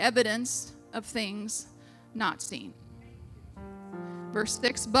evidence of things not seen. Verse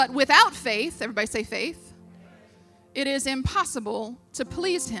 6, but without faith, everybody say faith, it is impossible to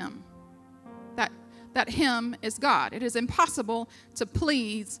please him. That him is God. It is impossible to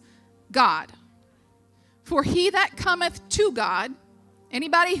please God. For he that cometh to God,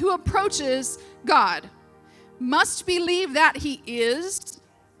 anybody who approaches God, must believe that he is,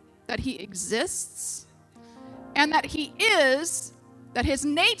 that he exists, and that his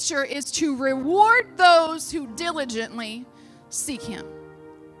nature is to reward those who diligently seek him.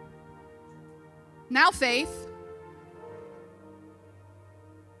 Now faith.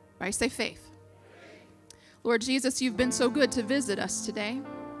 I say faith. Lord Jesus, you've been so good to visit us today.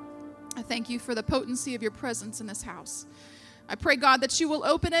 I thank you for the potency of your presence in this house. I pray, God, that you will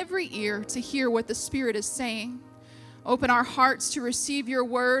open every ear to hear what the Spirit is saying. Open our hearts to receive your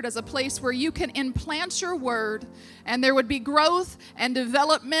word as a place where you can implant your word, and there would be growth and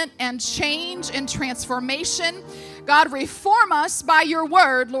development and change and transformation. God, reform us by your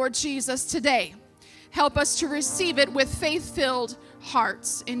word, Lord Jesus, today. Help us to receive it with faith-filled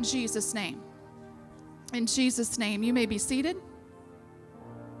hearts in Jesus' name. In Jesus' name, you may be seated.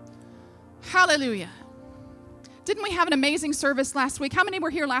 Hallelujah. Didn't we have an amazing service last week? How many were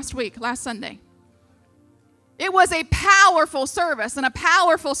here last Sunday? It was a powerful service and a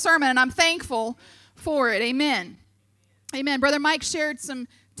powerful sermon, and I'm thankful for it. Amen. Amen. Brother Mike shared some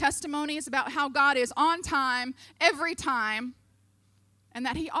testimonies about how God is on time, every time, and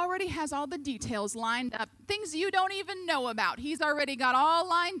that he already has all the details lined up, things you don't even know about. He's already got all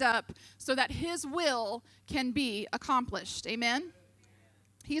lined up so that his will can be accomplished. Amen?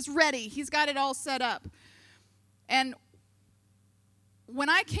 He's ready. He's got it all set up. And when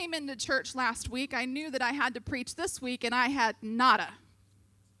I came into church last week, I knew that I had to preach this week, and I had nada.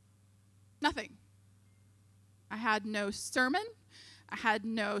 Nothing. I had no sermon. I had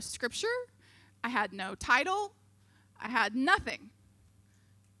no scripture. I had no title. I had nothing.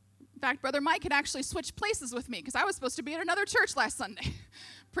 In fact, Brother Mike had actually switched places with me because I was supposed to be at another church last Sunday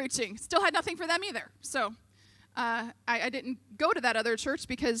preaching. Still had nothing for them either. So I didn't go to that other church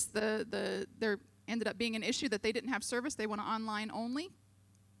because there ended up being an issue that they didn't have service. They went online only.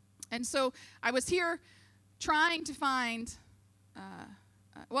 And so I was here trying to find,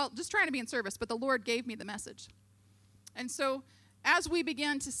 just trying to be in service, but the Lord gave me the message. And so as we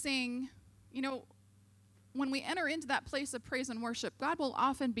began to sing, when we enter into that place of praise and worship, God will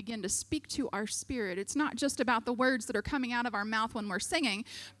often begin to speak to our spirit. It's not just about the words that are coming out of our mouth when we're singing,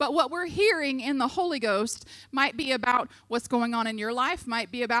 but what we're hearing in the Holy Ghost might be about what's going on in your life,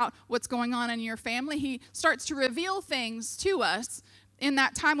 might be about what's going on in your family. He starts to reveal things to us in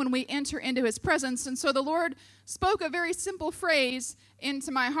that time when we enter into his presence. And so the Lord spoke a very simple phrase into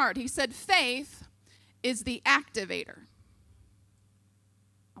my heart. He said, faith is the activator.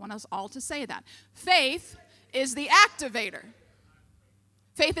 I want us all to say that. Faith is the activator.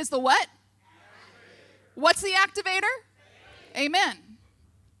 Faith is the what? What's the activator? Amen.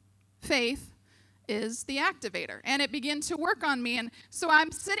 Faith is the activator. And it began to work on me. And so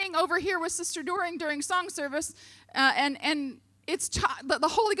I'm sitting over here with Sister Doring during song service, and it's the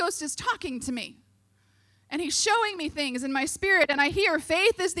Holy Ghost is talking to me. And he's showing me things in my spirit, and I hear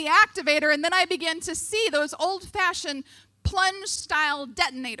faith is the activator, and then I begin to see those old-fashioned plunge-style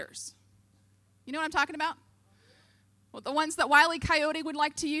detonators. You know what I'm talking about? Well, the ones that Wile E. Coyote would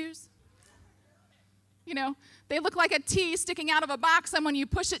like to use. They look like a T sticking out of a box, and when you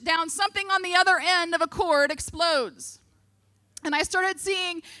push it down, something on the other end of a cord explodes. And I started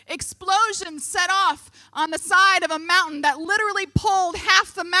seeing explosions set off on the side of a mountain that literally pulled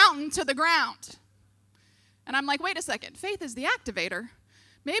half the mountain to the ground. And I'm like, wait a second, faith is the activator.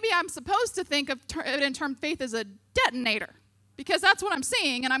 Maybe I'm supposed to think of it in terms faith as a detonator, because that's what I'm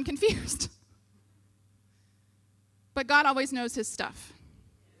seeing, and I'm confused. But God always knows his stuff.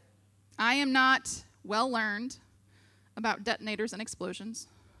 I am not well learned about detonators and explosions,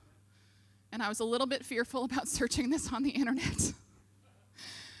 and I was a little bit fearful about searching this on the internet.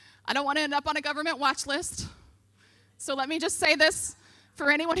 I don't want to end up on a government watch list. So let me just say this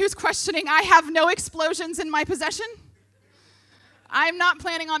for anyone who's questioning, I have no explosions in my possession. I'm not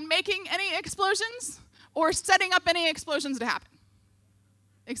planning on making any explosions or setting up any explosions to happen,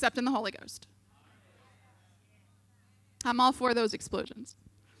 except in the Holy Ghost. I'm all for those explosions.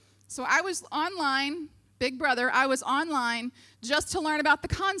 So I was online, big brother, I was online just to learn about the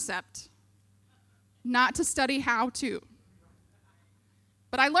concept, not to study how to.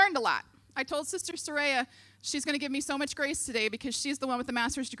 But I learned a lot. I told Sister Soraya she's going to give me so much grace today because she's the one with the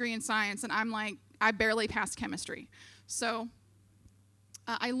master's degree in science, and I'm like, I barely passed chemistry. So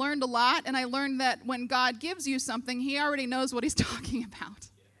I learned a lot, and I learned that when God gives you something, he already knows what he's talking about.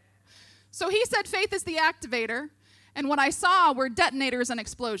 So he said faith is the activator, and what I saw were detonators and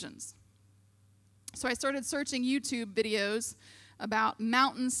explosions. So I started searching YouTube videos about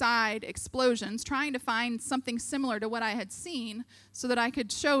mountainside explosions, trying to find something similar to what I had seen so that I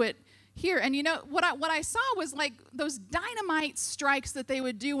could show it here. And you know, what I saw was like those dynamite strikes that they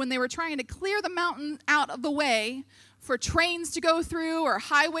would do when they were trying to clear the mountain out of the way for trains to go through or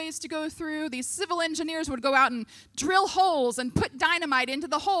highways to go through. These civil engineers would go out and drill holes and put dynamite into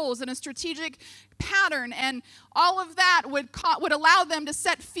the holes in a strategic pattern, and all of that would allow them to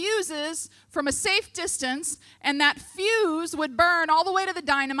set fuses from a safe distance, and that fuse would burn all the way to the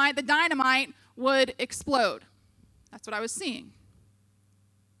dynamite. The dynamite would explode. That's what I was seeing.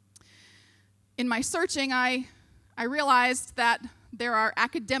 In my searching, I realized that there are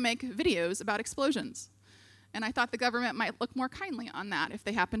academic videos about explosions. And I thought the government might look more kindly on that if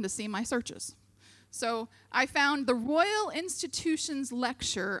they happened to see my searches. So I found the Royal Institution's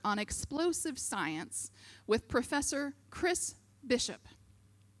lecture on explosive science with Professor Chris Bishop.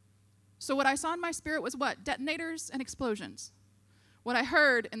 So what I saw in my spirit was what? Detonators and explosions. What I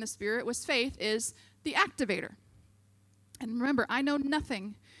heard in the spirit was faith is the activator. And remember, I know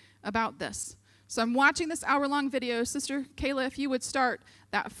nothing about this. So I'm watching this hour-long video. Sister Kayla, if you would start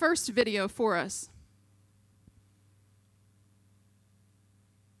that first video for us.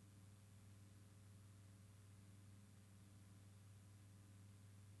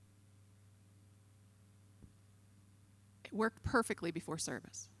 It worked perfectly before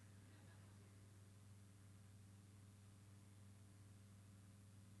service.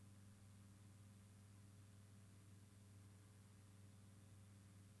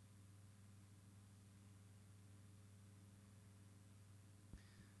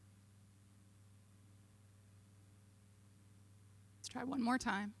 Let's try one more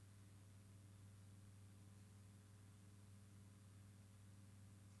time.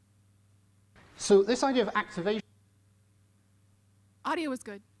 So this idea of activation Audio was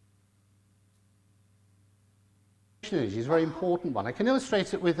good. energy is a very important one. I can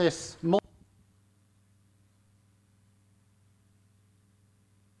illustrate it with this model.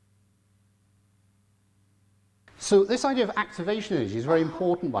 So this idea of activation energy is a very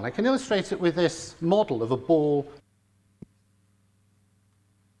important one. I can illustrate it with this model of a ball.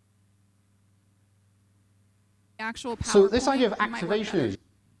 Actual power So this idea of point, it might work activation better. energy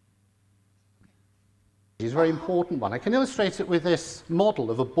is a very important one. I can illustrate it with this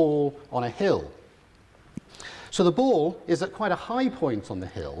model of a ball on a hill. So the ball is at quite a high point on the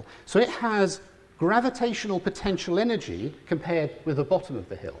hill, so it has gravitational potential energy compared with the bottom of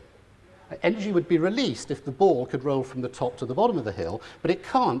the hill. Energy would be released if the ball could roll from the top to the bottom of the hill, but it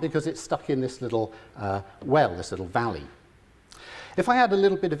can't because it's stuck in this little well, this little valley. If I add a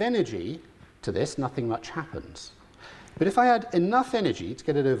little bit of energy to this, nothing much happens. But if I add enough energy to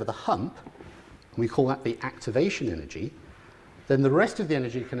get it over the hump, we call that the activation energy, then the rest of the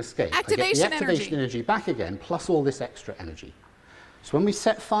energy can escape. I get the activation energy back again, plus all this extra energy. So when we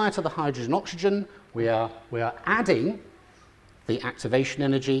set fire to the hydrogen oxygen, we are adding the activation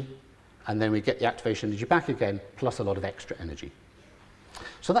energy, and then we get the activation energy back again, plus a lot of extra energy.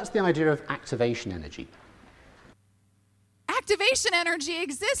 So that's the idea of activation energy. Activation energy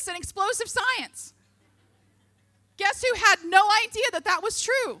exists in explosive science. Guess who had no idea that that was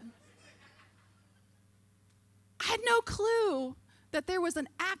true? I had no clue that there was an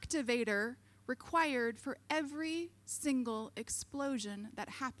activator required for every single explosion that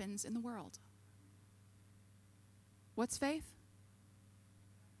happens in the world. What's faith?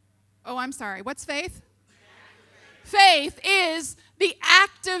 Oh, I'm sorry. What's faith? Faith is the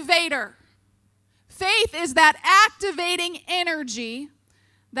activator. Faith is that activating energy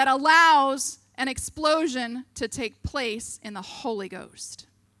that allows an explosion to take place in the Holy Ghost.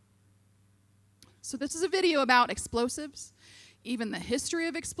 So this is a video about explosives, even the history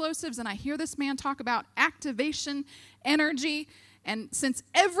of explosives, and I hear this man talk about activation energy, and since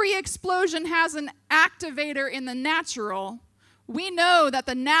every explosion has an activator in the natural, we know that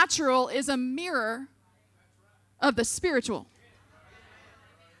the natural is a mirror of the spiritual.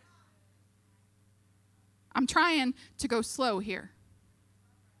 I'm trying to go slow here.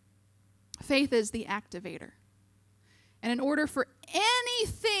 Faith is the activator. And in order for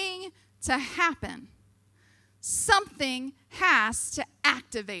anything to happen, something has to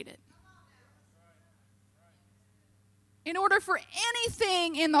activate it. In order for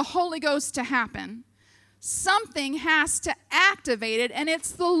anything in the Holy Ghost to happen, something has to activate it, and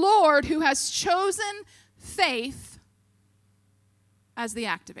it's the Lord who has chosen faith as the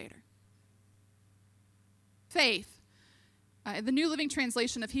activator. Faith. The New Living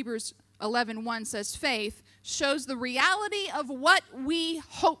Translation of Hebrews 11:1 says, faith shows the reality of what we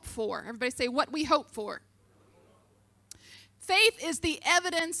hope for. Everybody say, what we hope for. Faith is the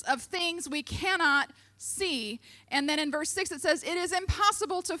evidence of things we cannot see. And then in verse 6 it says, it is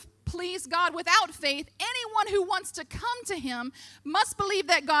impossible to please God without faith. Anyone who wants to come to him must believe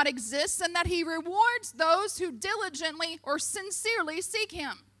that God exists and that he rewards those who diligently or sincerely seek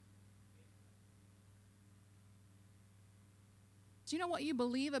him. Do you know what you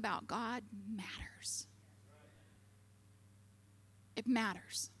believe about God matters? It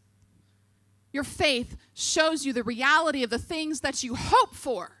matters. Your faith shows you the reality of the things that you hope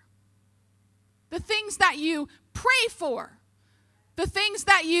for, the things that you pray for, the things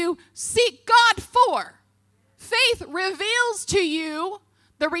that you seek God for. Faith reveals to you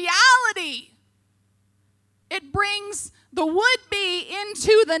the reality. It brings the would-be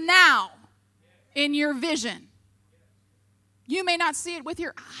into the now in your vision. You may not see it with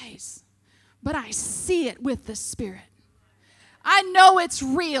your eyes, but I see it with the Spirit. I know it's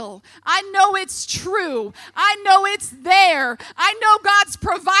real. I know it's true. I know it's there. I know God's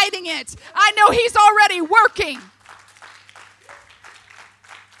providing it. I know he's already working.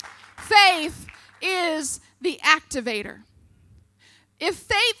 Faith is the activator. If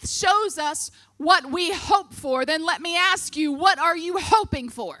faith shows us what we hope for, then let me ask you, what are you hoping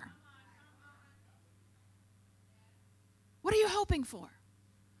for? What are you hoping for?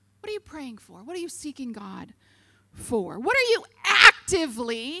 What are you praying for? What are you seeking God for? What are you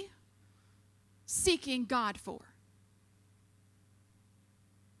actively seeking God for?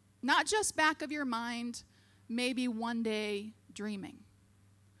 Not just back of your mind, maybe one day dreaming.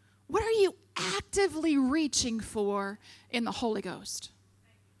 What are you actively reaching for in the Holy Ghost?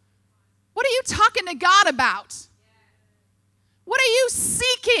 What are you talking to God about? What are you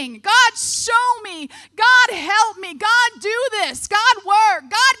seeking? God, show me. God, help me. God, do this. God, work.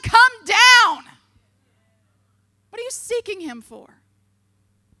 God, come down. What are you seeking him for?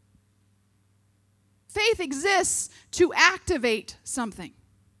 Faith exists to activate something,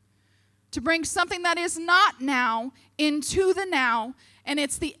 to bring something that is not now into the now, and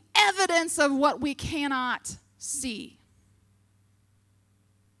it's the evidence of what we cannot see.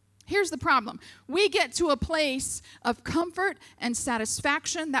 Here's the problem. We get to a place of comfort and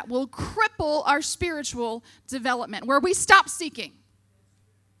satisfaction that will cripple our spiritual development, where we stop seeking.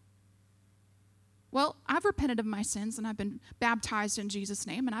 Well, I've repented of my sins, and I've been baptized in Jesus'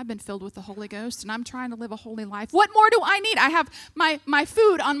 name, and I've been filled with the Holy Ghost, and I'm trying to live a holy life. What more do I need? I have my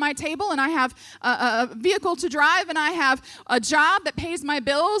food on my table, and I have a vehicle to drive, and I have a job that pays my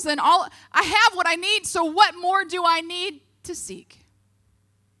bills, and I have what I need, so what more do I need to seek?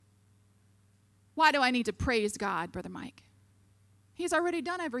 Why do I need to praise God, Brother Mike? He's already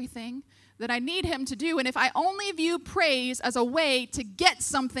done everything that I need him to do. And if I only view praise as a way to get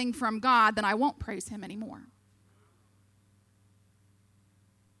something from God, then I won't praise him anymore.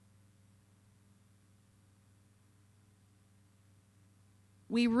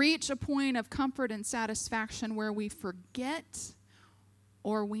 We reach a point of comfort and satisfaction where we forget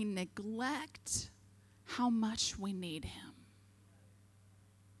or we neglect how much we need him.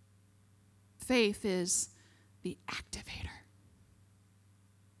 Faith is the activator.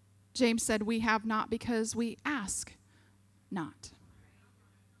 James said, we have not because we ask not.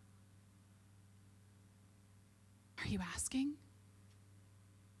 Are you asking?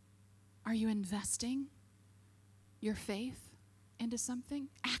 Are you investing your faith into something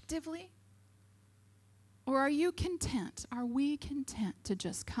actively? Or are you content? Are we content to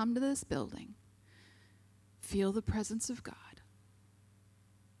just come to this building, feel the presence of God,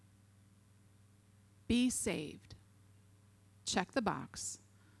 be saved, check the box,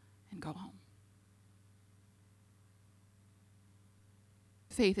 and go home?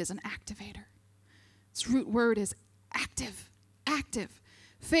 Faith is an activator. Its root word is active, active.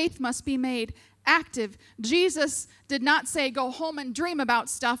 Faith must be made active. Jesus did not say, go home and dream about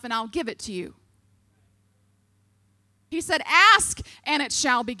stuff and I'll give it to you. He said, ask and it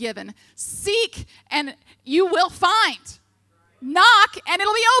shall be given. Seek and you will find. Knock and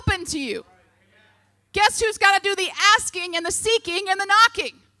it'll be open to you. Guess who's got to do the asking and the seeking and the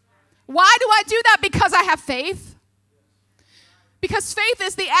knocking? Why do I do that? Because I have faith. Because faith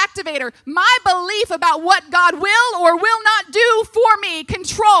is the activator. My belief about what God will or will not do for me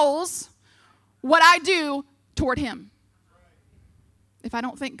controls what I do toward him. If I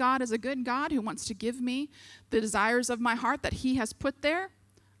don't think God is a good God who wants to give me the desires of my heart that he has put there,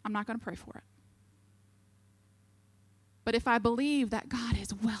 I'm not going to pray for it. But if I believe that God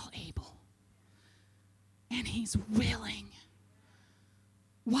is well able and he's willing,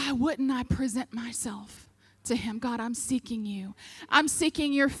 why wouldn't I present myself to him. God, I'm seeking you. I'm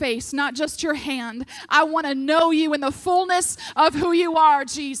seeking your face, not just your hand. I want to know you in the fullness of who you are,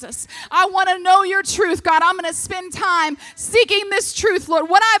 Jesus. I want to know your truth. God, I'm going to spend time seeking this truth, Lord.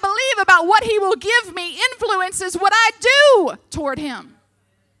 What I believe about what he will give me influences what I do toward him.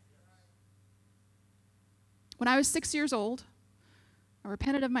 When I was 6 years old, I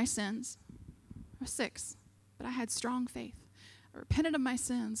repented of my sins. I was 6, but I had strong faith. I repented of my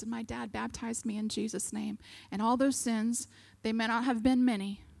sins, and my dad baptized me in Jesus' name. And all those sins, they may not have been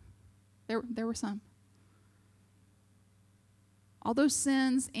many. There were some. All those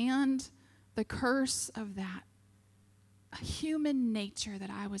sins and the curse of that human nature that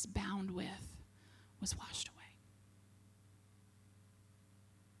I was bound with was washed away.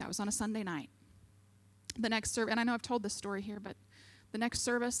 That was on a Sunday night. The next service, and I know I've told this story here, but the next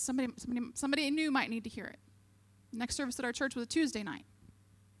service, somebody new might need to hear it. The next service at our church was a Tuesday night.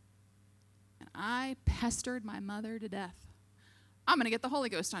 And I pestered my mother to death. I'm going to get the Holy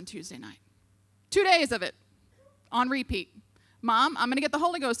Ghost on Tuesday night. 2 days of it on repeat. Mom, I'm going to get the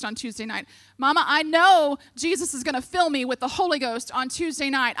Holy Ghost on Tuesday night. Mama, I know Jesus is going to fill me with the Holy Ghost on Tuesday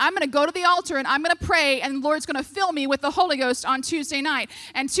night. I'm going to go to the altar and I'm going to pray, and the Lord's going to fill me with the Holy Ghost on Tuesday night.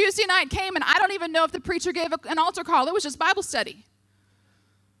 And Tuesday night came, and I don't even know if the preacher gave an altar call. It was just Bible study.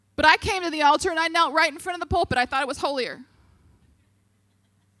 But I came to the altar and I knelt right in front of the pulpit. I thought it was holier.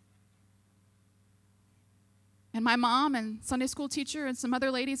 And my mom and Sunday school teacher and some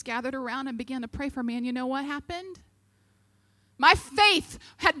other ladies gathered around and began to pray for me. And you know what happened? My faith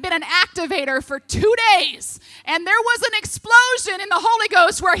had been an activator for 2 days. And there was an explosion in the Holy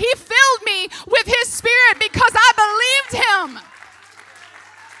Ghost where he filled me with his Spirit because I believed him.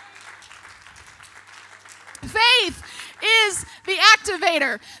 Faith is the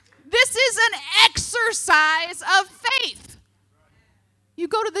activator. This is an exercise of faith. You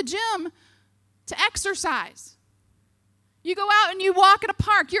go to the gym to exercise. You go out and you walk in a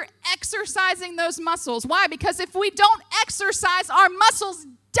park. You're exercising those muscles. Why? Because if we don't exercise, our muscles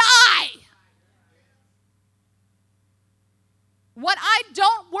die. What I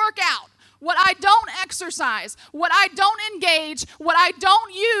don't work out, what I don't exercise, what I don't engage, what I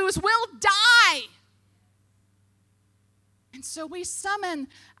don't use will die. And so we summon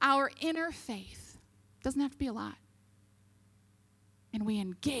our inner faith. Doesn't have to be a lot. And we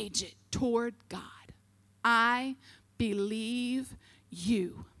engage it toward God. I believe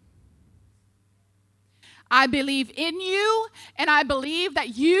you. I believe in you, and I believe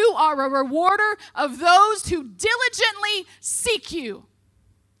that you are a rewarder of those who diligently seek you.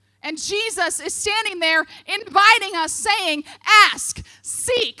 And Jesus is standing there inviting us, saying, ask,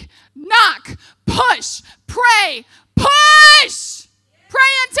 seek, knock, push, pray, push! Pray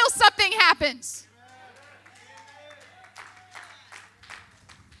until something happens.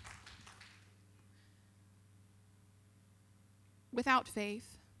 Without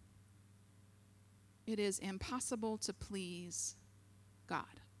faith, it is impossible to please God.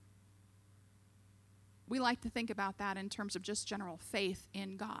 We like to think about that in terms of just general faith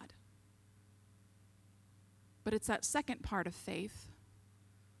in God. But it's that second part of faith,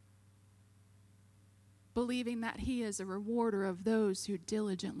 believing that he is a rewarder of those who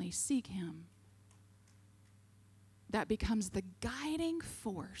diligently seek him, that becomes the guiding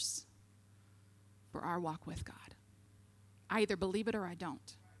force for our walk with God. I either believe it or I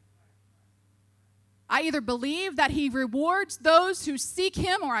don't. I either believe that he rewards those who seek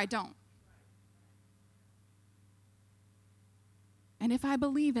him or I don't. And if I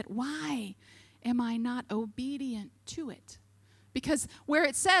believe it, why am I not obedient to it? Because where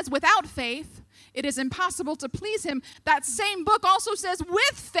it says without faith, it is impossible to please him, that same book also says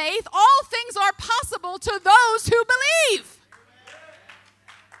with faith, all things are possible to those who believe.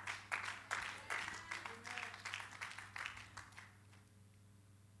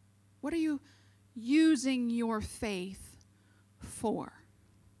 What are you using your faith for?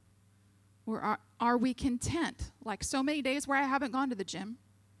 Or are we content? Like so many days where I haven't gone to the gym.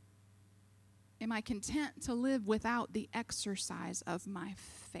 Am I content to live without the exercise of my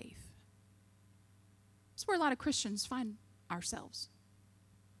faith? That's where a lot of Christians find ourselves.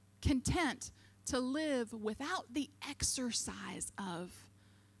 Content to live without the exercise of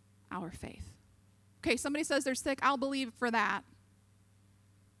our faith. Okay, somebody says they're sick. I'll believe for that.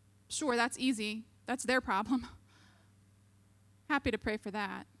 Sure, that's easy. That's their problem. Happy to pray for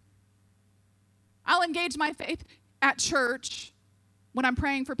that. I'll engage my faith at church when I'm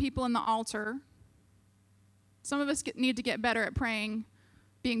praying for people in the altar. Some of us need to get better at praying,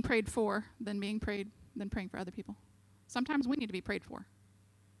 being prayed for than praying for other people. Sometimes we need to be prayed for.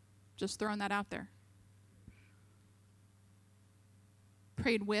 Just throwing that out there.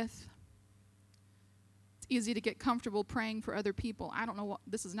 Prayed with. It's easy to get comfortable praying for other people. I don't know what,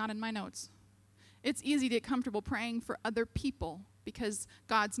 this is not in my notes. It's easy to get comfortable praying for other people because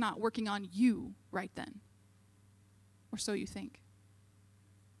God's not working on you right then. Or so you think.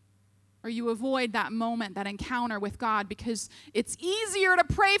 Or you avoid that moment, that encounter with God, because it's easier to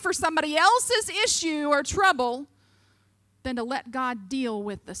pray for somebody else's issue or trouble than to let God deal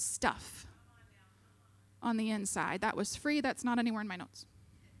with the stuff on the inside. That was free. That's not anywhere in my notes.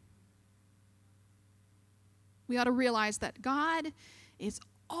 We ought to realize that God is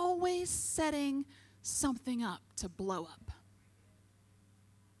always setting something up to blow up.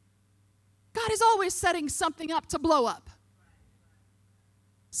 God is always setting something up to blow up.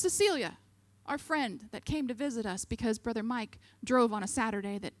 Cecilia, our friend that came to visit us because Brother Mike drove on a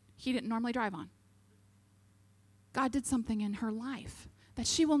Saturday that he didn't normally drive on. God did something in her life that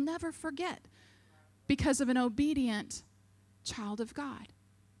she will never forget because of an obedient child of God.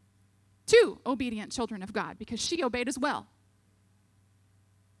 2 obedient children of God because she obeyed as well.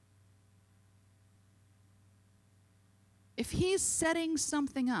 If he's setting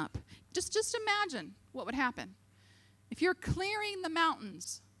something up, just imagine what would happen. If you're clearing the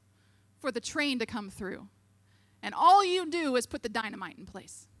mountains for the train to come through, and all you do is put the dynamite in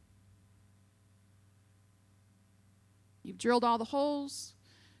place. You've drilled all the holes.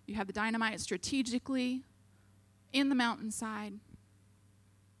 You have the dynamite strategically in the mountainside,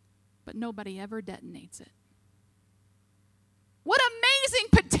 but nobody ever detonates it. What amazing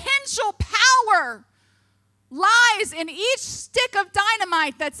potential power lies in each stick of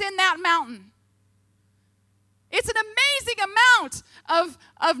dynamite that's in that mountain. It's an amazing amount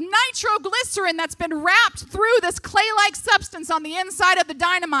of nitroglycerin that's been wrapped through this clay-like substance on the inside of the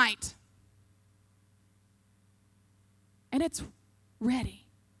dynamite. And it's ready.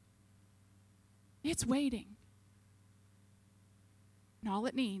 It's waiting. And all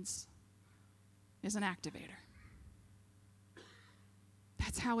it needs is an activator.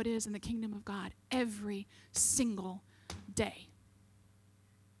 That's how it is in the kingdom of God every single day.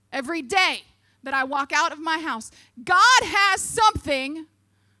 Every day that I walk out of my house, God has something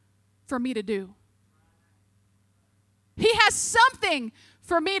for me to do. He has something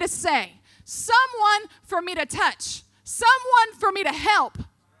for me to say, someone for me to touch, someone for me to help.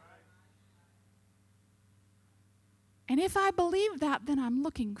 And if I believe that, then I'm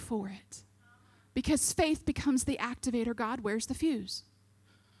looking for it. Because faith becomes the activator. God, where's the fuse?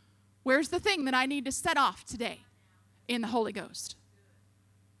 Where's the thing that I need to set off today in the Holy Ghost?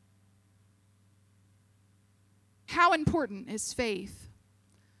 How important is faith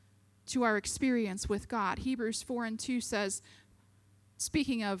to our experience with God? Hebrews 4:2 says,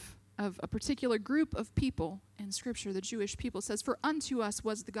 speaking of a particular group of people in Scripture, the Jewish people, says, "For unto us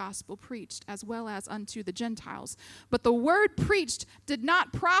was the gospel preached, as well as unto the Gentiles. But the word preached did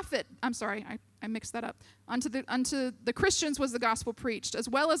not profit." I'm sorry, I mixed that up. Unto the Christians was the gospel preached, as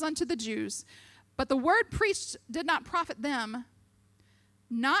well as unto the Jews. But the word preached did not profit them,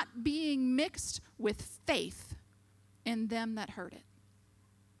 not being mixed with faith in them that heard it.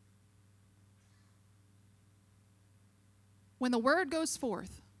 When the word goes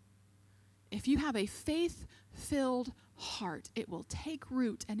forth, if you have a faith-filled heart, it will take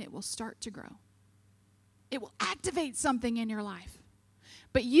root and it will start to grow. It will activate something in your life.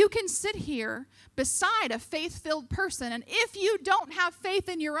 But you can sit here beside a faith-filled person, and if you don't have faith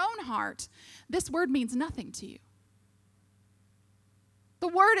in your own heart, this word means nothing to you. The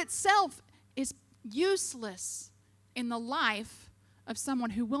word itself is useless in the life of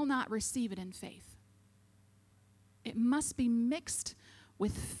someone who will not receive it in faith. It must be mixed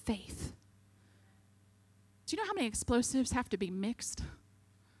with faith. Do you know how many explosives have to be mixed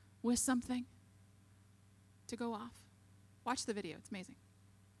with something to go off? Watch the video. It's amazing.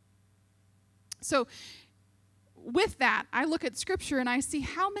 So with that, I look at Scripture and I see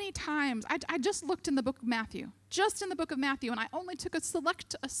how many times, I just looked in the book of Matthew, and I only took a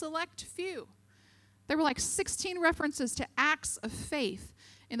select few. There were like 16 references to acts of faith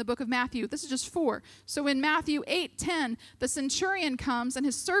in the book of Matthew. This is just 4. So in Matthew 8:10, the centurion comes and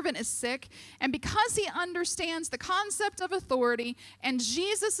his servant is sick, and because he understands the concept of authority and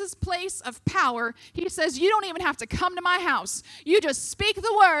Jesus' place of power, he says, "You don't even have to come to my house. You just speak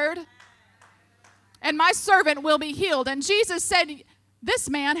the word, and my servant will be healed." And Jesus said, "This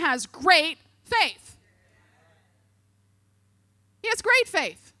man has great faith." He has great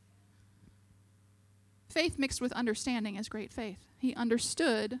faith. Faith mixed with understanding is great faith. He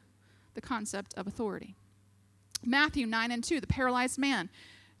understood the concept of authority. Matthew 9:2, the paralyzed man.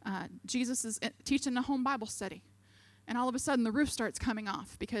 Jesus is teaching a home Bible study. And all of a sudden the roof starts coming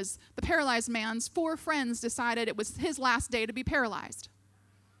off because the paralyzed man's 4 friends decided it was his last day to be paralyzed.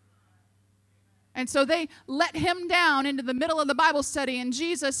 And so they let him down into the middle of the Bible study, and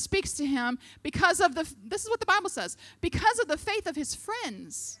Jesus speaks to him because of this is what the Bible says, because of the faith of his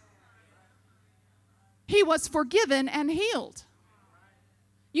friends. He was forgiven and healed.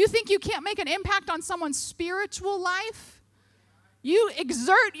 You think you can't make an impact on someone's spiritual life? You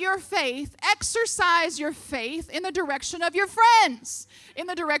exert your faith, exercise your faith in the direction of your friends, in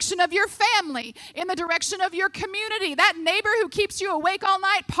the direction of your family, in the direction of your community. That neighbor who keeps you awake all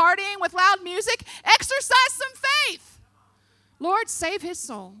night partying with loud music, exercise some faith. Lord, save his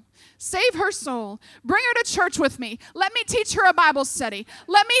soul. Save her soul. Bring her to church with me. Let me teach her a Bible study.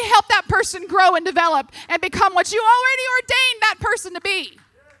 Let me help that person grow and develop and become what you already ordained that person to be.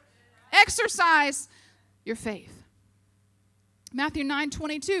 Exercise your faith. Matthew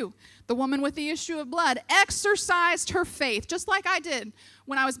 9:22, the woman with the issue of blood exercised her faith, just like I did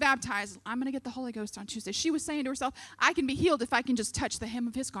when I was baptized. I'm going to get the Holy Ghost on Tuesday. She was saying to herself, I can be healed if I can just touch the hem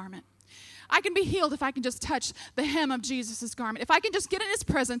of his garment. I can be healed if I can just touch the hem of Jesus' garment. If I can just get in his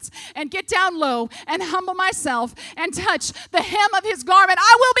presence and get down low and humble myself and touch the hem of his garment,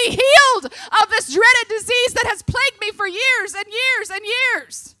 I will be healed of this dreaded disease that has plagued me for years and years and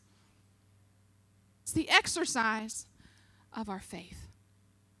years. It's the exercise of our faith.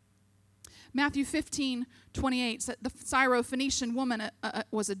 Matthew 15:28 said the Syrophoenician woman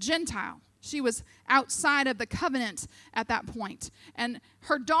was a Gentile. She was outside of the covenant at that point. And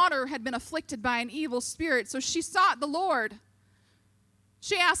her daughter had been afflicted by an evil spirit, so she sought the Lord.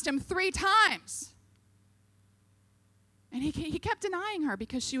 She asked him 3 times. And he kept denying her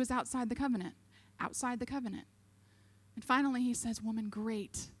because she was outside the covenant. Outside the covenant. And finally he says, woman,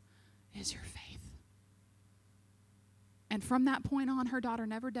 great is your faith. And from that point on, her daughter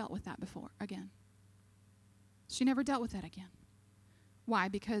never dealt with that before again. She never dealt with that again. Why?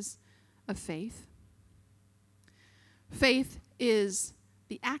 Because of faith. Faith is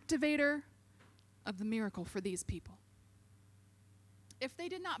the activator of the miracle for these people. If they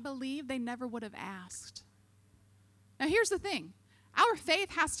did not believe, they never would have asked. Now here's the thing. Our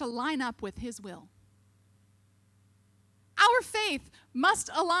faith has to line up with his will. Our faith must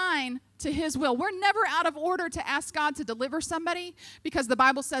align to his will. We're never out of order to ask God to deliver somebody because the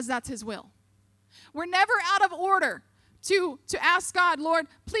Bible says that's his will. We're never out of order to ask God, Lord,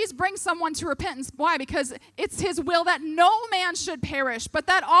 please bring someone to repentance. Why? Because it's his will that no man should perish, but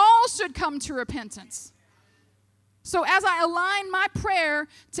that all should come to repentance. So as I align my prayer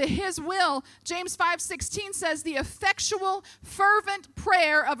to his will, James 5:16 says, the effectual, fervent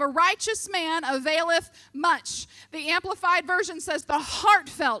prayer of a righteous man availeth much. The Amplified Version says, the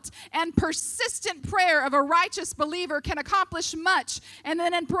heartfelt and persistent prayer of a righteous believer can accomplish much. And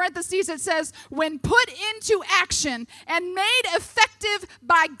then in parentheses it says, when put into action and made effective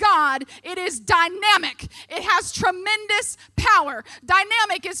by God, it is dynamic. It has tremendous power.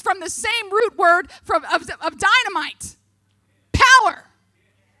 Dynamic is from the same root word of dynamite. Power.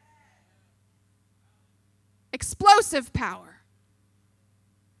 Explosive power.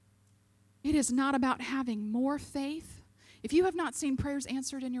 It is not about having more faith. If you have not seen prayers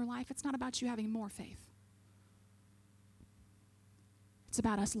answered in your life, it's not about you having more faith. It's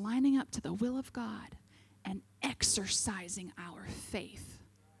about us lining up to the will of God and exercising our faith.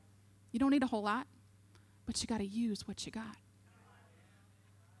 You don't need a whole lot, but you got to use what you got.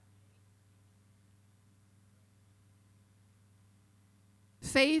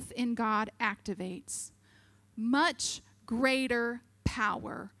 Faith in God activates much greater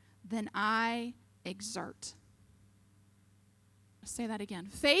power than I exert. I'll say that again.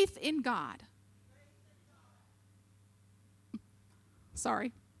 Faith in God.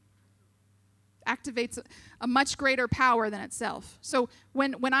 Activates a much greater power than itself. So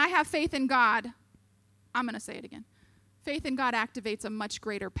when I have faith in God, I'm going to say it again. Faith in God activates a much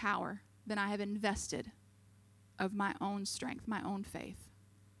greater power than I have invested of my own strength, my own faith.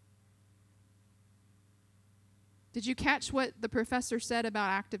 Did you catch what the professor said about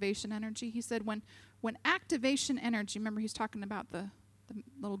activation energy? He said when activation energy, remember he's talking about the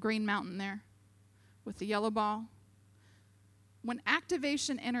little green mountain there with the yellow ball. When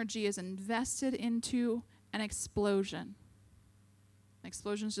activation energy is invested into an explosion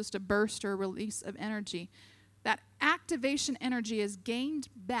is just a burst or a release of energy, that activation energy is gained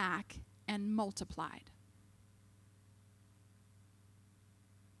back and multiplied.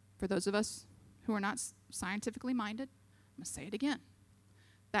 For those of us who are not scientifically minded, I'm going to say it again.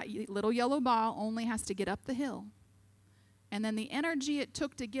 That little yellow ball only has to get up the hill. And then the energy it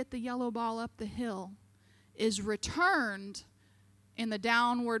took to get the yellow ball up the hill is returned in the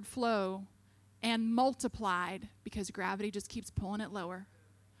downward flow and multiplied because gravity just keeps pulling it lower.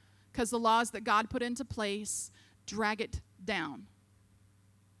 Because the laws that God put into place drag it down.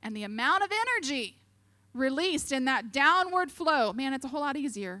 And the amount of energy released in that downward flow, man, it's a whole lot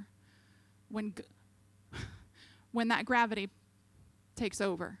easier when that gravity takes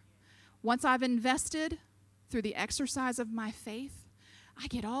over. Once I've invested through the exercise of my faith, I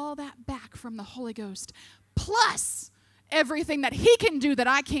get all that back from the Holy Ghost, plus everything that He can do that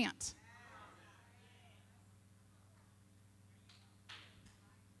I can't.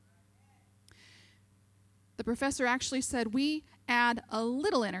 The professor actually said we add a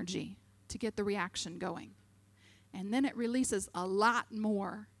little energy to get the reaction going, and then it releases a lot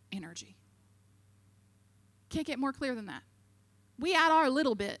more energy. Can't get more clear than that. We add our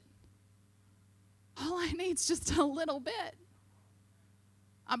little bit. All I need is just a little bit.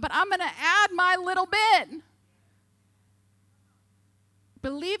 But I'm going to add my little bit.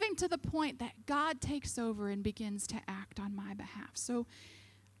 Believing to the point that God takes over and begins to act on my behalf. So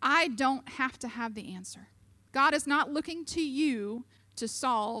I don't have to have the answer. God is not looking to you to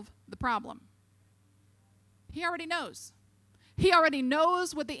solve the problem. He already knows. He already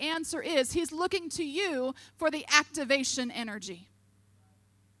knows what the answer is. He's looking to you for the activation energy.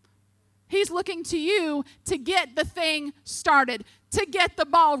 He's looking to you to get the thing started, to get the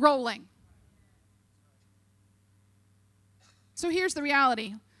ball rolling. So here's the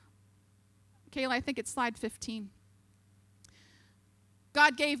reality. Kayla, I think it's slide 15.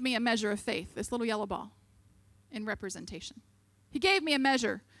 God gave me a measure of faith, this little yellow ball, in representation. He gave me a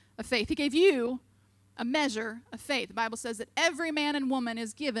measure of faith. He gave you a measure of faith. The Bible says that every man and woman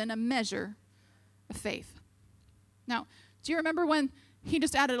is given a measure of faith. Now, do you remember when he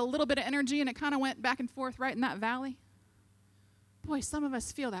just added a little bit of energy and it kind of went back and forth right in that valley? Boy, some of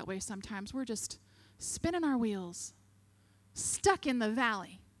us feel that way sometimes. We're just spinning our wheels, stuck in the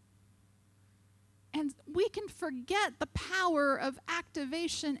valley. And we can forget the power of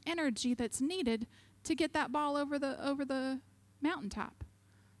activation energy that's needed to get that ball over the mountaintop.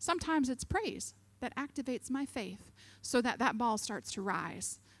 Sometimes it's praise that activates my faith so that that ball starts to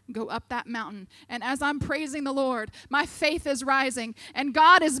rise, go up that mountain. And as I'm praising the Lord, my faith is rising, and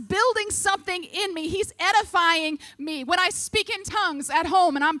God is building something in me. He's edifying me. When I speak in tongues at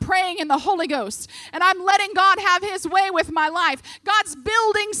home and I'm praying in the Holy Ghost and I'm letting God have His way with my life, God's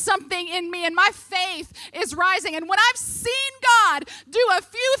building something in me, and my faith is rising. And when I've seen God do a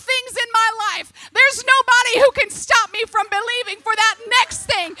few things in my life, there's nobody who can stop me from believing for that next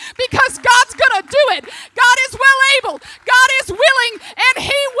thing, because God's going to do it. God is well able. God is willing, and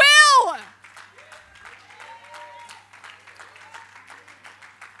He will.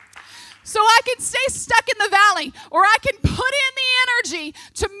 So I can stay stuck in the valley, or I can put in the energy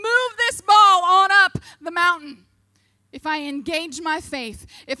to move this ball on up the mountain. If I engage my faith,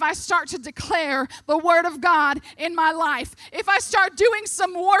 if I start to declare the Word of God in my life, if I start doing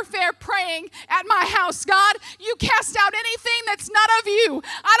some warfare praying at my house, God, you cast out anything that's not of you.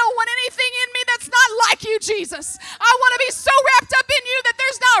 I don't want anything in me that's not like you, Jesus. I want to be so wrapped up in you that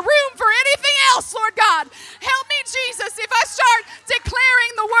there's not room for anything else, Lord God. Help me, Jesus. If I start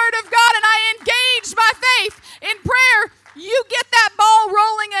declaring the Word of God and I engage my faith in prayer, you get that ball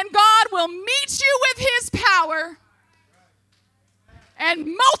rolling, and God will meet you with His power and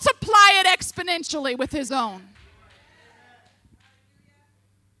multiply it exponentially with His own.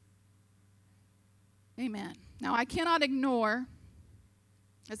 Amen. Now, I cannot ignore,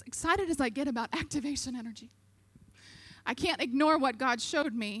 as excited as I get about activation energy, I can't ignore what God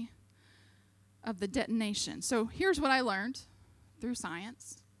showed me of the detonation. So here's what I learned through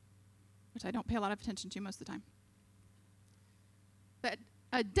science, which I don't pay a lot of attention to most of the time. That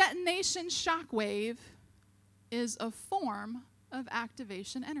a detonation shock wave is a form of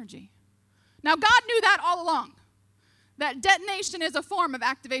activation energy. Now, God knew that all along. That detonation is a form of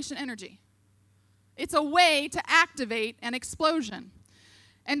activation energy. It's a way to activate an explosion.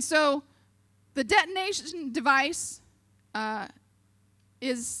 And so the detonation device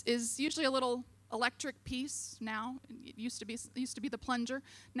is usually a little electric piece now. It used to be the plunger.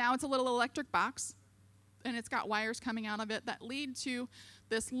 Now it's a little electric box, and it's got wires coming out of it that lead to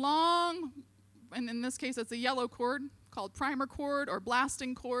this long, and in this case it's a yellow cord called primer cord or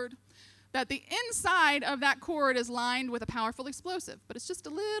blasting cord, that the inside of that cord is lined with a powerful explosive, but it's just a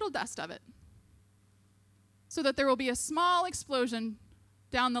little dust of it, so that there will be a small explosion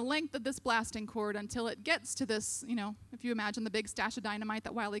down the length of this blasting cord until it gets to this, if you imagine the big stash of dynamite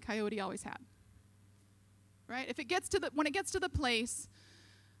that Wile E. Coyote always had. Right? When it gets to the place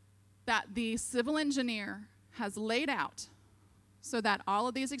that the civil engineer has laid out so that all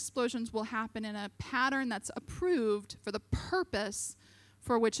of these explosions will happen in a pattern that's approved for the purpose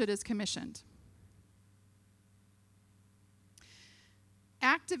for which it is commissioned.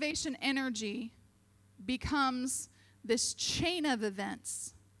 Activation energy becomes this chain of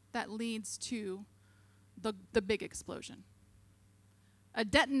events that leads to the big explosion. A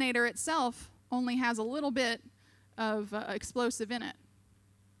detonator itself only has a little bit of explosive in it.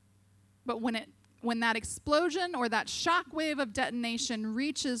 But when that explosion or that shock wave of detonation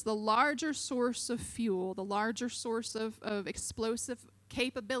reaches the larger source of fuel, the larger source of explosive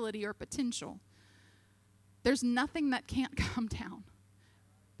capability or potential, there's nothing that can't come down.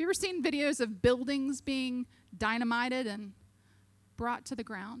 Have you ever seen videos of buildings being dynamited and brought to the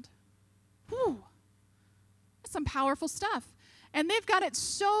ground? Whew. That's some powerful stuff. And they've got it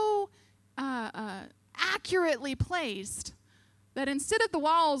so accurately placed that instead of the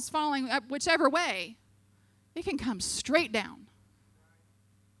walls falling up whichever way, it can come straight down.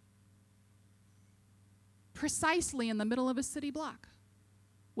 Precisely in the middle of a city block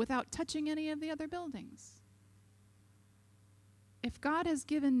without touching any of the other buildings. If God has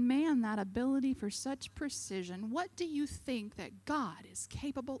given man that ability for such precision, what do you think that God is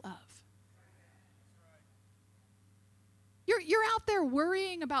capable of? You're out there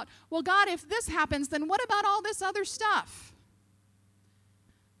worrying about, well, God, if this happens, then what about all this other stuff?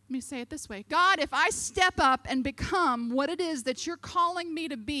 Let me say it this way. God, if I step up and become what it is that you're calling me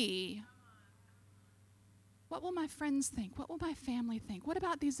to be, what will my friends think? What will my family think? What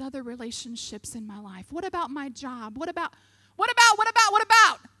about these other relationships in my life? What about my job? What about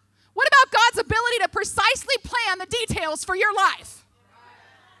God's ability to precisely plan the details for your life?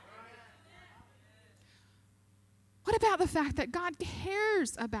 What about the fact that God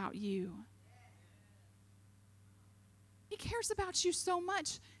cares about you? He cares about you so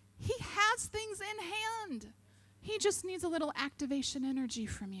much. He has things in hand. He just needs a little activation energy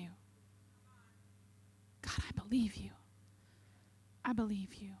from you. God, I believe you. I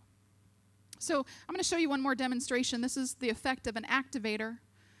believe you. So I'm going to show you one more demonstration. This is the effect of an activator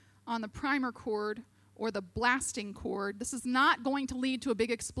on the primer cord or the blasting cord. This is not going to lead to a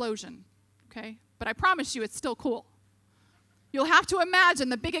big explosion, okay? But I promise you it's still cool. You'll have to imagine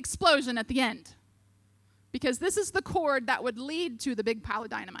the big explosion at the end, because this is the cord that would lead to the big pile of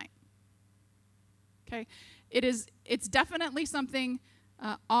dynamite. Okay? It's definitely something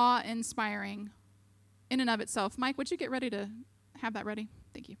awe-inspiring in and of itself. Mike, would you get ready to have that ready?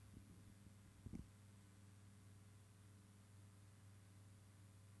 Thank you.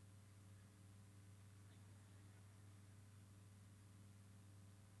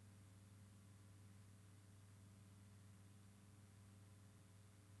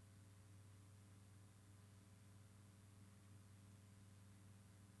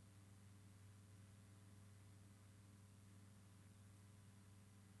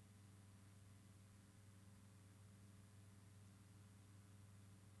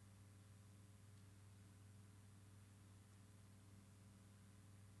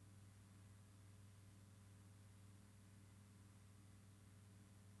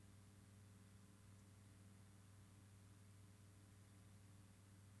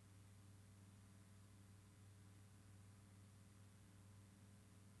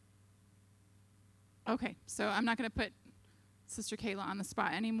 Okay, so I'm not going to put Sister Kayla on the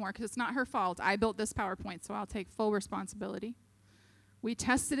spot anymore because it's not her fault. I built this PowerPoint, so I'll take full responsibility. We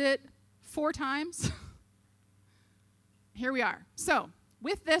tested it 4 times. Here we are. So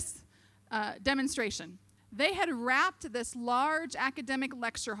with this demonstration, they had wrapped this large academic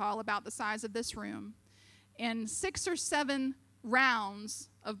lecture hall about the size of this room in 6 or 7 rounds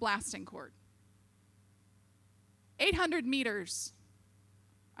of blasting cord. 800 meters.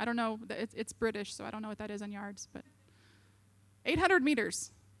 I don't know, it's British, so I don't know what that is in yards, but 800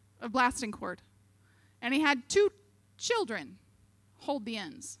 meters of blasting cord. And he had 2 children hold the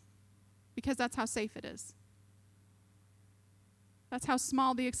ends, because that's how safe it is. That's how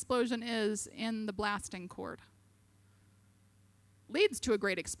small the explosion is in the blasting cord. Leads to a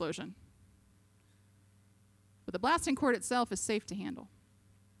great explosion. But the blasting cord itself is safe to handle.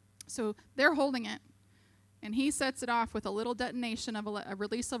 So they're holding it. And he sets it off with a little detonation of a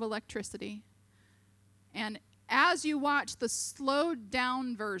release of electricity. And as you watch the slowed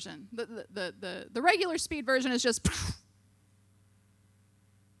down version, the regular speed version is just...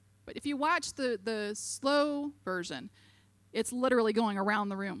 But if you watch the slow version, it's literally going around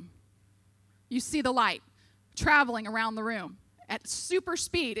the room. You see the light traveling around the room at super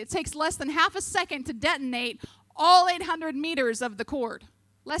speed. It takes less than half a second to detonate all 800 meters of the cord.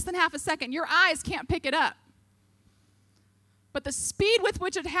 Less than half a second. Your eyes can't pick it up. But the speed with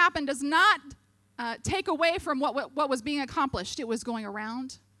which it happened does not take away from what was being accomplished. It was going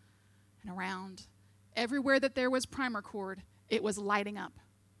around and around. Everywhere that there was primer cord, it was lighting up.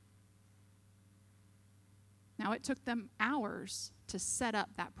 Now, it took them hours to set up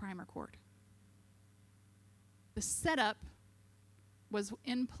that primer cord. The setup was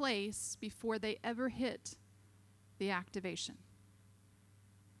in place before they ever hit the activation.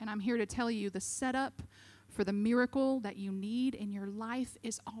 And I'm here to tell you the setup for the miracle that you need in your life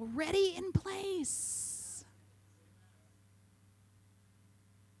is already in place.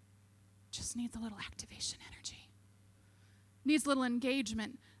 Just needs a little activation energy. Needs a little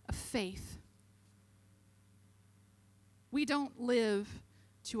engagement of faith. We don't live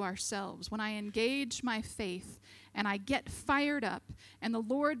to ourselves. When I engage my faith and I get fired up and the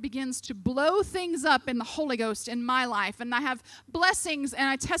Lord begins to blow things up in the Holy Ghost in my life, and I have blessings and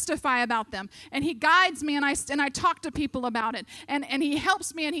I testify about them, and He guides me and I talk to people about it, and He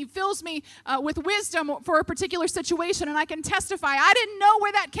helps me and He fills me with wisdom for a particular situation, and I can testify. I didn't know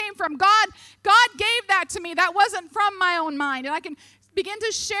where that came from. God gave that to me. That wasn't from my own mind, and I can begin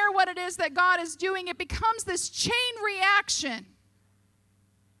to share what it is that God is doing. It becomes this chain reaction.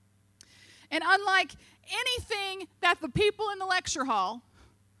 And unlike anything that the people in the lecture hall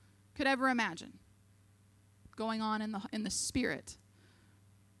could ever imagine going on in the spirit.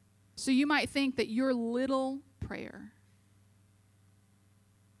 So you might think that your little prayer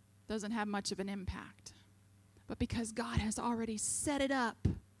doesn't have much of an impact. But because God has already set it up,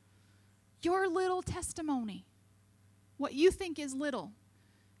 your little testimony, what you think is little,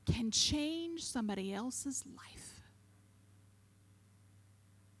 can change somebody else's life.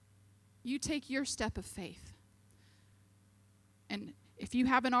 You take your step of faith. And if you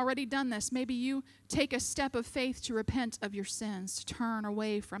haven't already done this, maybe you take a step of faith to repent of your sins, to turn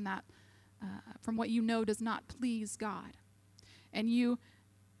away from that, from what you know does not please God. And you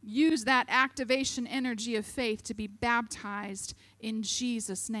use that activation energy of faith to be baptized in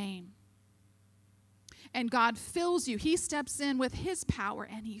Jesus' name. And God fills you. He steps in with His power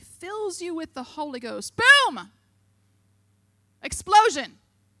and He fills you with the Holy Ghost. Boom! Explosion.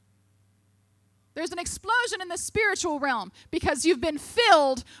 There's an explosion in the spiritual realm because you've been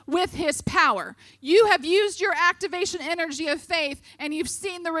filled with His power. You have used your activation energy of faith and you've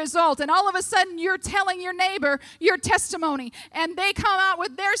seen the result. And all of a sudden you're telling your neighbor your testimony, and they come out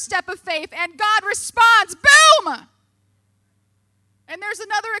with their step of faith and God responds. Boom! And there's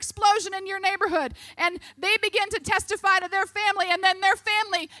another explosion in your neighborhood, and they begin to testify to their family, and then their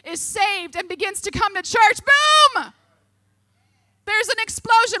family is saved and begins to come to church. Boom! There's an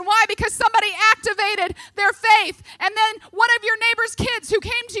explosion. Why? Because somebody activated their faith. And then one of your neighbor's kids who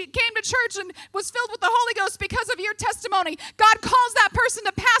came to church and was filled with the Holy Ghost because of your testimony, God calls that person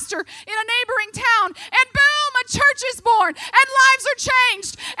to pastor in a neighboring town. And boom, a church is born. And lives are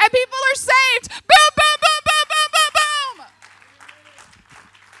changed. And people are saved. Boom, boom, boom, boom, boom, boom, boom.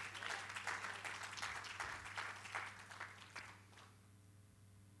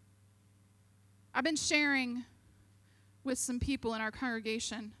 I've been sharing with some people in our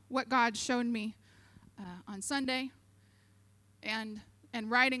congregation what God showed me on Sunday, and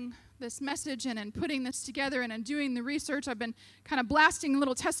writing this message and putting this together and doing the research. I've been kind of blasting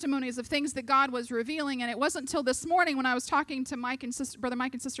little testimonies of things that God was revealing, and it wasn't until this morning when I was talking to Brother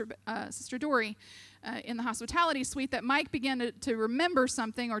Mike and Sister Dory in the hospitality suite that Mike began to remember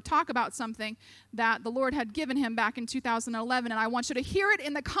something or talk about something that the Lord had given him back in 2011. And I want you to hear it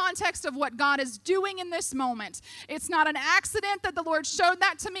in the context of what God is doing in this moment. It's not an accident that the Lord showed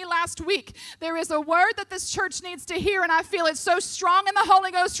that to me last week. There is a word that this church needs to hear, and I feel it's so strong in the Holy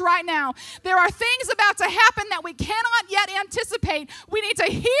Ghost right now. There are things about to happen that we cannot yet anticipate. We need to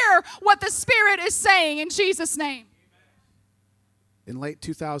hear what the Spirit is saying in Jesus' name. In late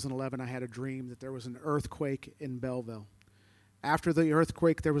 2011, I had a dream that there was an earthquake in Belleville. After the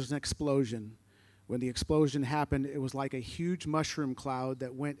earthquake, there was an explosion. When the explosion happened, it was like a huge mushroom cloud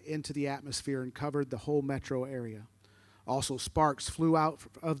that went into the atmosphere and covered the whole metro area. Also, sparks flew out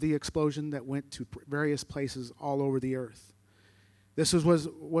of the explosion that went to various places all over the earth. This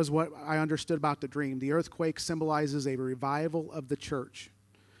was what I understood about the dream. The earthquake symbolizes a revival of the church,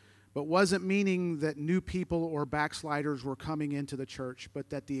 but wasn't meaning that new people or backsliders were coming into the church, but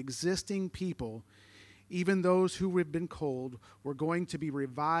that the existing people, even those who had been cold, were going to be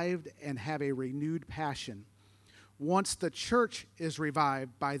revived and have a renewed passion. Once the church is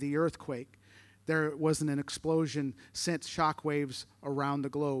revived by the earthquake, there wasn't an explosion, sent shockwaves around the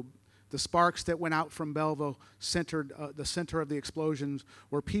globe. The sparks that went out from Belleville centered, the center of the explosions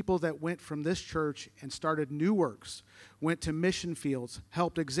were people that went from this church and started new works, went to mission fields,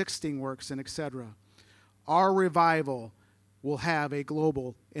 helped existing works, and etc. Our revival will have a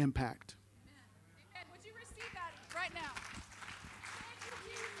global impact. Amen. Would you receive that right now? Thank you,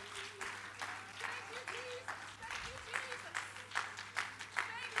 Jesus. Thank you, Jesus. Thank you, Jesus.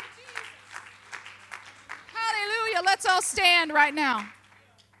 Thank you, Jesus. Hallelujah. Let's all stand right now.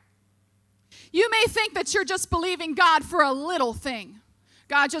 You may think that you're just believing God for a little thing.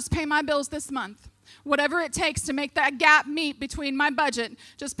 God, just pay my bills this month. Whatever it takes to make that gap meet between my budget,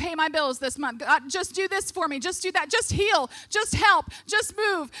 just pay my bills this month. God, just do this for me. Just do that. Just heal. Just help. Just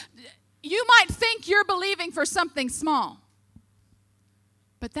move. You might think you're believing for something small,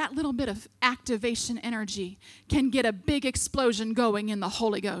 but that little bit of activation energy can get a big explosion going in the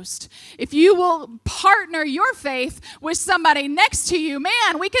Holy Ghost. If you will partner your faith with somebody next to you,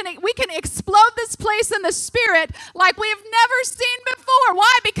 man, we can explode this place in the Spirit like we've never seen before.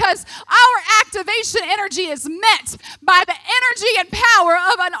 Why? Because our activation energy is met by the energy and power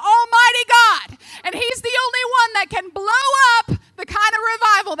of an almighty God. And He's the only one that can blow up the kind of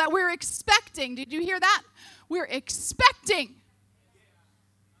revival that we're expecting. Did you hear that? We're expecting.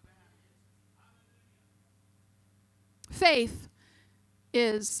 Faith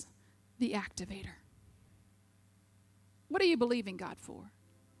is the activator. What are you believing God for?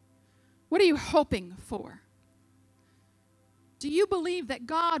 What are you hoping for? Do you believe that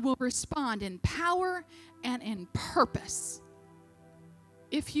God will respond in power and in purpose?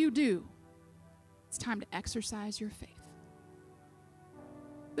 If you do, it's time to exercise your faith.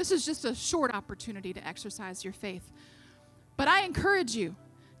 This is just a short opportunity to exercise your faith. But I encourage you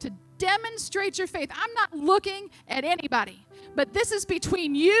to demonstrate your faith. I'm not looking at anybody, but this is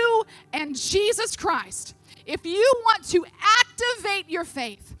between you and Jesus Christ. If you want to activate your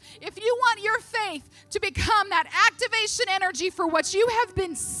faith, if you want your faith to become that activation energy for what you have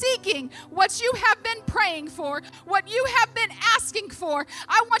been seeking, what you have been praying for, what you have been asking for,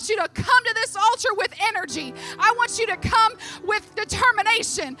 I want you to come to this altar with energy. I want you to come with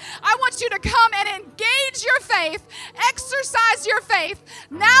determination. I want you to come and engage your faith, exercise your faith.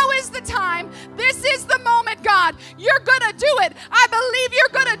 Now is the time. This is the moment, God. You're going to do it. I believe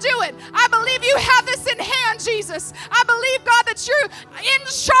you're going to do it. I believe you have this in hand, Jesus. I believe, God, that you're in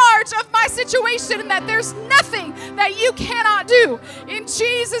charge of my situation and that there's nothing that you cannot do. In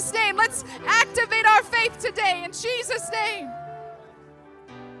Jesus' name, let's activate our faith today. In Jesus' name.